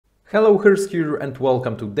Hello, Hyrst here and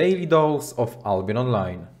welcome to Daily Dose of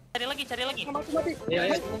AlbionOnline. Cari lagi. Mati.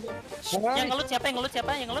 Iya. Yang ngelut siapa?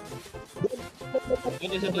 Yang ngelut?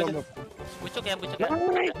 Bucuk ya. Bucuk.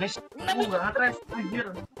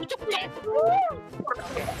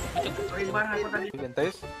 En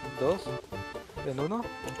 3, 2, en 1.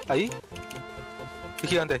 Ahí. Y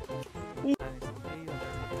gigante.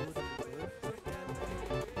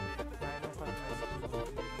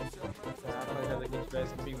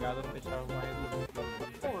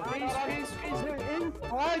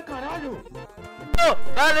 Ai, caralho!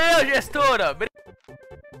 Valeu, gestora!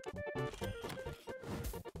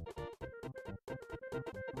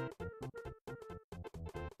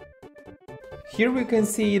 Here we can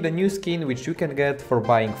see the new skin which you can get for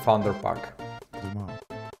buying Founder Pack.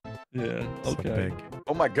 Yeah, So okay. big.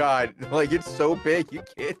 Oh my god, like it's so big you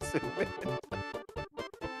can't zoom in.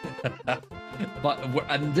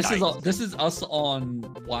 And this is us on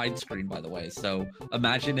widescreen, by the way. So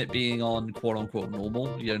imagine it being on quote unquote normal.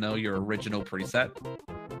 You know, your original preset.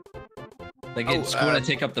 Like it's going to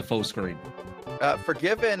take up the full screen.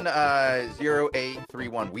 Forgiven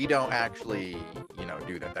 0831, we don't actually,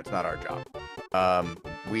 do that. That's not our job.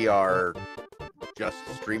 We are just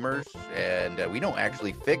streamers, and we don't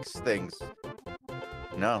actually fix things.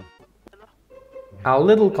 No. A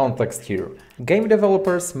little context here. Game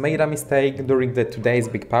developers made a mistake during the today's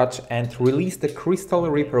big patch and released the Crystal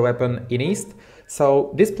Reaper weapon in East,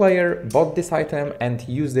 so this player bought this item and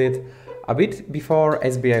used it a bit before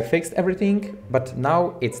SBI fixed everything, but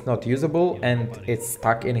now it's not usable and it's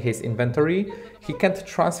stuck in his inventory. He can't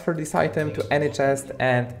transfer this item to any chest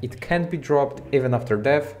and it can't be dropped even after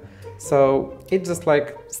death, so it's just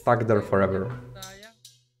like stuck there forever.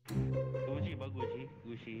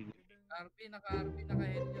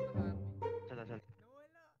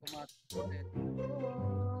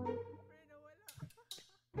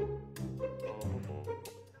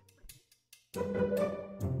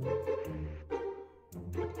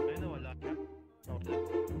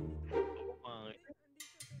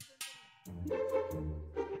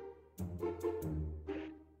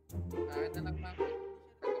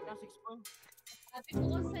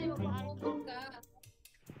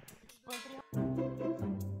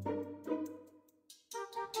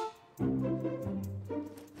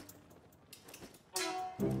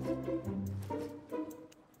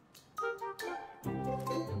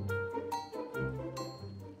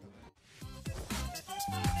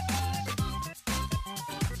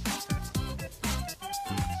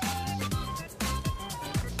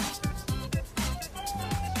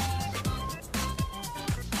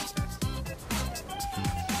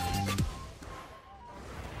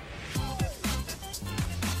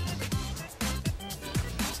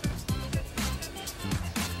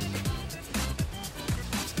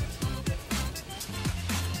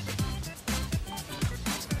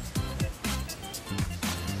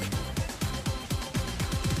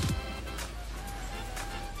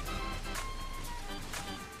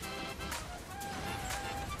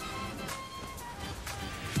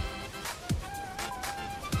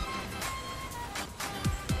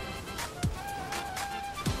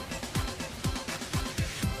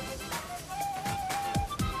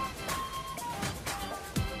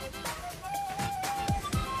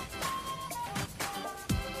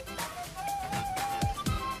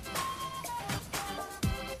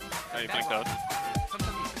 Hey, thanks, guys.